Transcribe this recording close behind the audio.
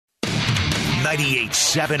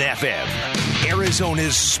98.7 FM,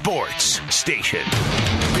 Arizona's sports station.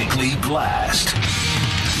 Bickley Blast.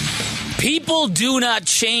 People do not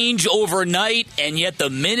change overnight, and yet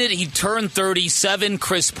the minute he turned 37,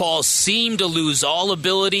 Chris Paul seemed to lose all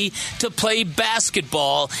ability to play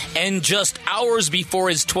basketball. And just hours before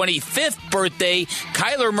his 25th birthday,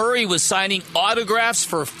 Kyler Murray was signing autographs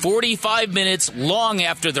for 45 minutes long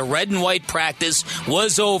after the red and white practice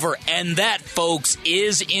was over. And that, folks,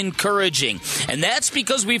 is encouraging. And that's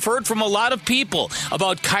because we've heard from a lot of people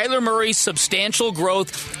about Kyler Murray's substantial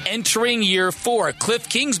growth entering year 4. Cliff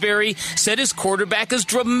Kingsbury said his quarterback is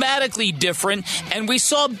dramatically different, and we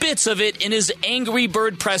saw bits of it in his Angry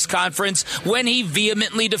Bird press conference when he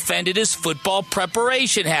vehemently defended his football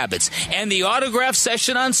preparation habits. And the autograph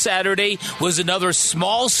session on Saturday was another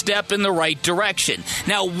small step in the right direction.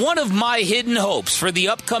 Now, one of my hidden hopes for the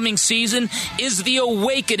upcoming season is the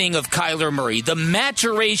awakening of Kyler Murray, the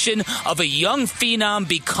maturation of a young phenom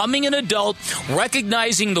becoming an adult,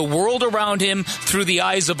 recognizing the world around him through the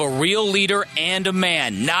eyes of a real leader and a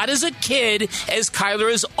man, not as a kid, as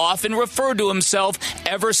Kyler has often referred to himself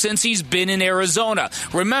ever since he's been in Arizona.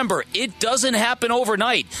 Remember, it doesn't happen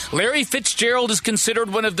overnight. Larry Fitzgerald is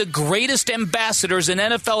considered one of the greatest ambassadors in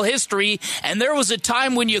NFL history, and there was a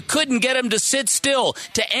time when you couldn't get him to sit still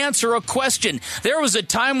to answer a question. There was a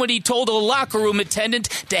time when he told a locker room attendant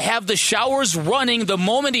to have the showers running the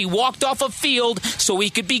moment he walked off a field so he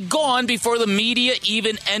could be gone before the media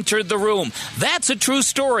even entered the room. That's a true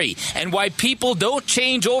story, and why people don't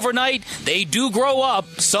change overnight. They do grow up,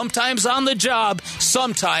 sometimes on the job,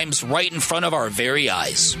 sometimes right in front of our very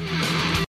eyes.